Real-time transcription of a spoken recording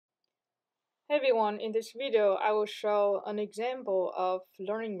Hey everyone, in this video I will show an example of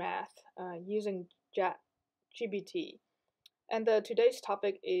learning math using ChatGPT. And today's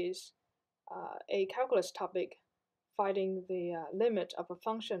topic is a calculus topic, finding the limit of a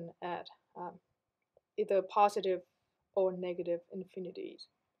function at either positive or negative infinities.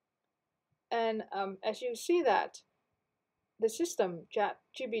 And as you see that, the system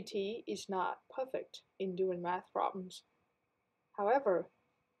ChatGPT is not perfect in doing math problems. However,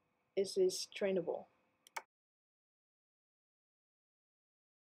 it is trainable.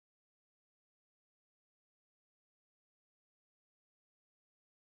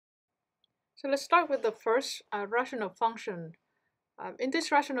 So let's start with the first rational function. In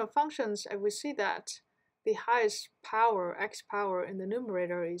these rational functions, we see that the highest power, x power, in the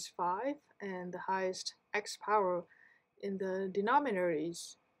numerator is 5, and the highest x power in the denominator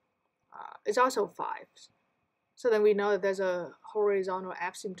is also 5. So then we know that there's a horizontal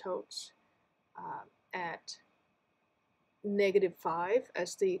asymptote at -5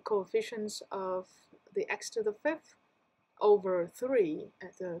 as the coefficients of the x to the fifth over 3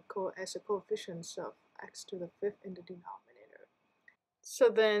 as the coefficients of x to the fifth in the denominator. So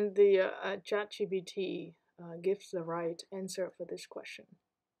then the ChatGPT gives the right answer for this question.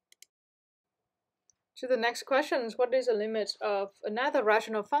 So the next question is, what is the limit of another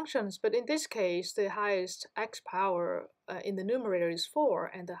rational functions? But in this case, the highest x power in the numerator is 4,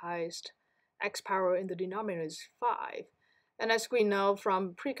 and the highest x power in the denominator is 5. And as we know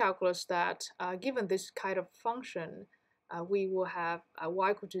from pre-calculus that given this kind of function, we will have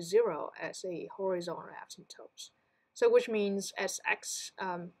y equal to 0 as a horizontal asymptote. So which means as x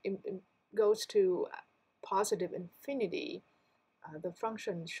goes to positive infinity, the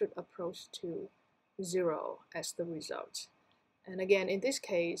function should approach to 0 as the result. And again, in this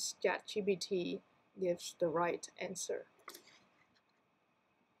case, ChatGPT gives the right answer.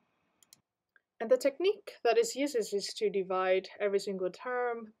 And the technique that it uses is to divide every single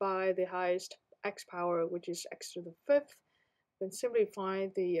term by the highest x power, which is x to the fifth, then simplify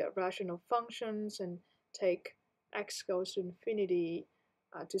the rational functions and take x goes to infinity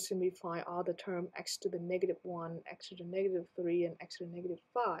to simplify all the term x to the -1, x to the -3, and x to the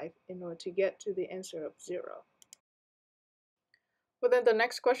 -5 in order to get to the answer of 0. Well, then the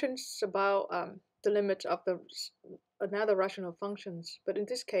next question is about the limit of another rational functions, but in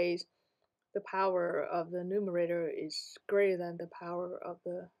this case, the power of the numerator is greater than the power of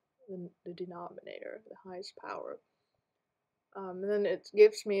the denominator, the highest power. And then it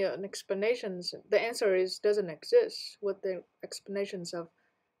gives me an explanation. The answer is doesn't exist with the explanations of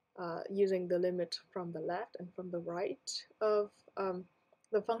using the limit from the left and from the right of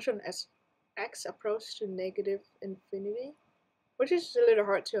the function as x approaches to negative infinity, which is a little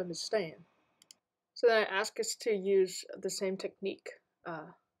hard to understand. So then I ask us to use the same technique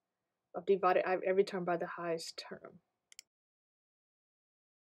of dividing every term by the highest term.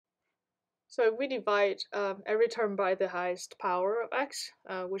 So if we divide every term by the highest power of x,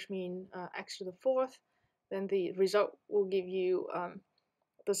 which means x to the fourth, then the result will give you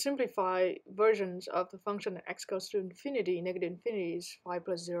the simplified versions of the function that x goes to infinity. Negative infinity is 5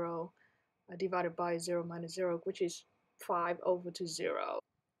 plus 0 divided by 0 minus 0, which is 5 over to 0.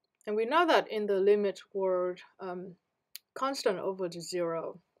 And we know that in the limit word, constant over to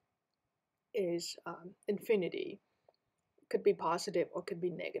 0 is infinity. It could be positive or could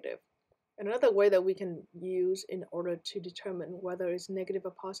be negative. Another way that we can use in order to determine whether it's negative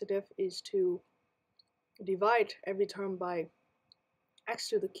or positive is to divide every term by x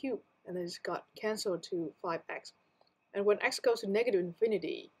to the cube, and then it's got cancelled to 5x. And when x goes to negative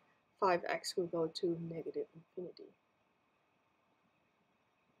infinity, 5x will go to negative infinity.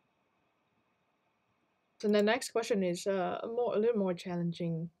 So the next question is a little more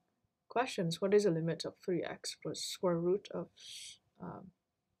challenging questions. What is the limit of 3x plus square root of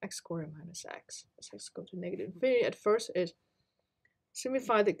x squared minus x as x goes to negative infinity? At first is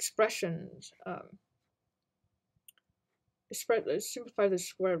simplify the expressions. Simplify the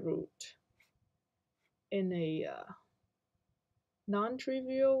square root in a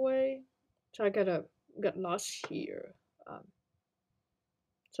non-trivial way. So I got lost here.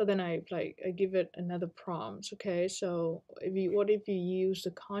 So then I give it another prompt. Okay, so what if you use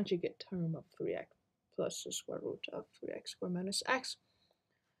the conjugate term of 3x plus the square root of 3x squared minus x?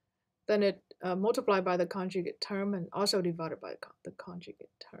 Then it multiplied by the conjugate term and also divided by the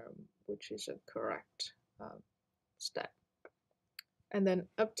conjugate term, which is a correct step. And then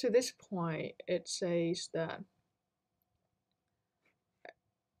up to this point, it says that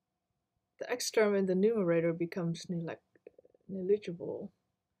the x term in the numerator becomes negligible.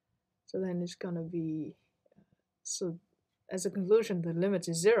 So then it's gonna be, so as a conclusion, the limit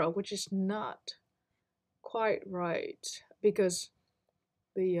is 0, which is not quite right, because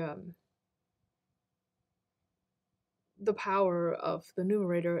the power of the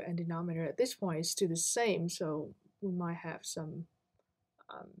numerator and denominator at this point is still the same, so we might have some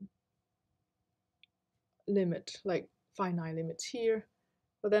limit, like finite limits here.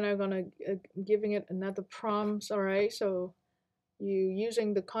 But then I'm gonna giving it another prompt. All right, so you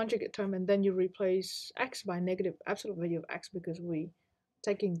using the conjugate term, and then you replace x by negative absolute value of x, because we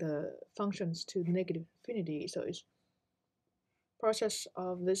taking the functions to negative infinity. So it's process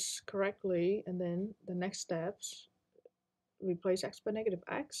of this correctly, and then the next steps replace x by negative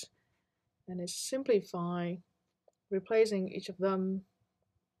x, and it's simplify, replacing each of them,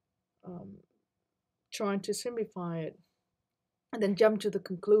 trying to simplify it, and then jump to the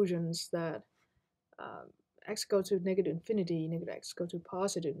conclusions that x go to negative infinity, negative x go to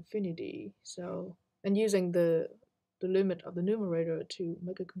positive infinity. So, and using the limit of the numerator to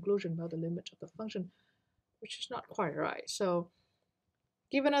make a conclusion about the limit of the function, which is not quite right. So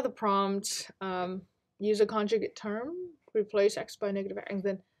give another prompt, use a conjugate term, replace x by negative x, and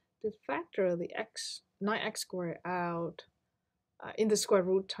then to factor the 9x squared out. In the square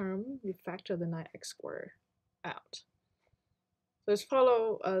root term, you factor the 9x squared out. So let's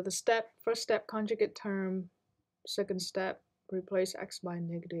follow the first step, conjugate term. Second step, replace x by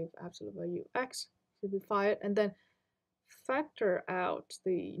negative absolute value of x, simplify it, and then factor out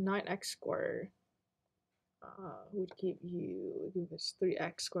the 9x squared, would give us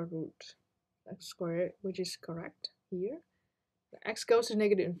 3x square root x squared, which is correct here. The x goes to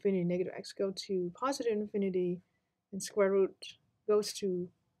negative infinity, negative x go to positive infinity, and square root goes to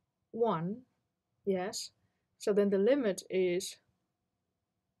 1, yes. So then the limit is,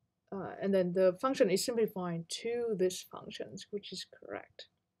 and then the function is simplifying to this function, which is correct.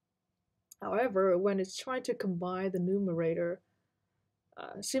 However, when it's trying to combine the numerator,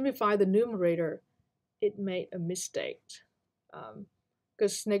 simplify the numerator, it made a mistake,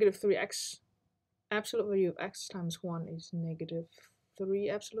 because negative 3x absolute value of x times 1 is negative 3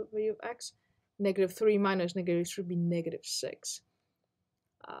 absolute value of x. Negative 3 minus negative 3 would be negative 6.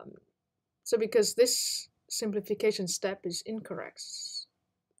 So because this simplification step is incorrect,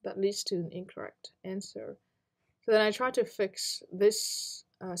 that leads to an incorrect answer. So then I try to fix this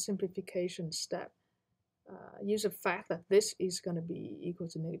simplification step. Use the fact that this is going to be equal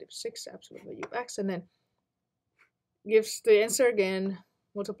to negative 6 absolute value of x, and then gives the answer again,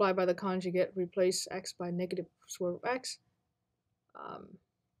 multiply by the conjugate, replace x by negative square root of x,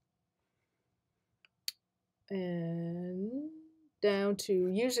 and down to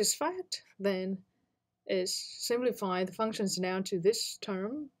use this fact, then is simplify the functions down to this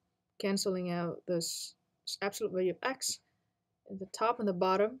term, canceling out this absolute value of x. At the top and the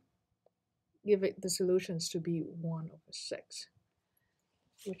bottom, give it the solutions to be 1 over 6,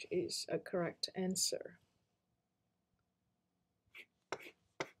 which is a correct answer.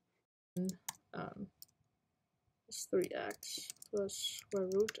 It's 3x plus square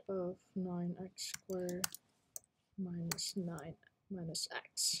root of 9x squared minus 9 minus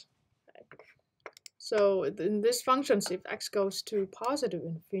x. Okay. So in this functions, if x goes to positive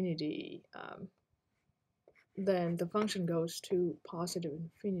infinity, then the function goes to positive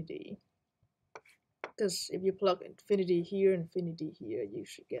infinity. Because if you plug infinity here, you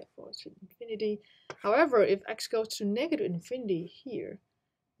should get positive infinity. However, if x goes to negative infinity here,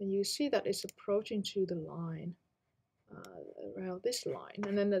 then you see that it's approaching to the line, around this line.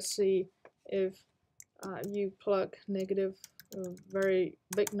 And then let's see if you plug negative, a very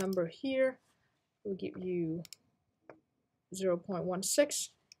big number here, will give you 0.16,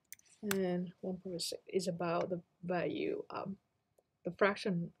 and 1/6 is about the value of the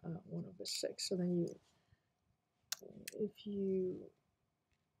fraction 1/6. So then if you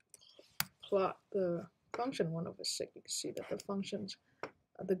plot the function 1/6, you can see that the functions,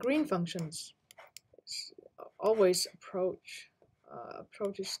 the green functions, always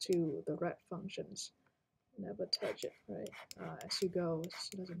approaches to the red functions. Never touch it, right? As you go,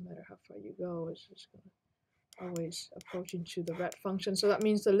 it doesn't matter how far you go, it's just gonna always approaching to the red function. So that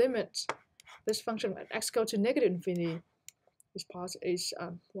means the limit, this function at x go to negative infinity is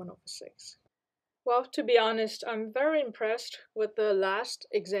 1/6. Well, to be honest, I'm very impressed with the last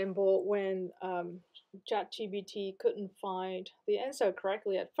example when ChatGPT couldn't find the answer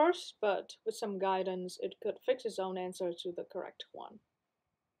correctly at first, but with some guidance, it could fix its own answer to the correct one.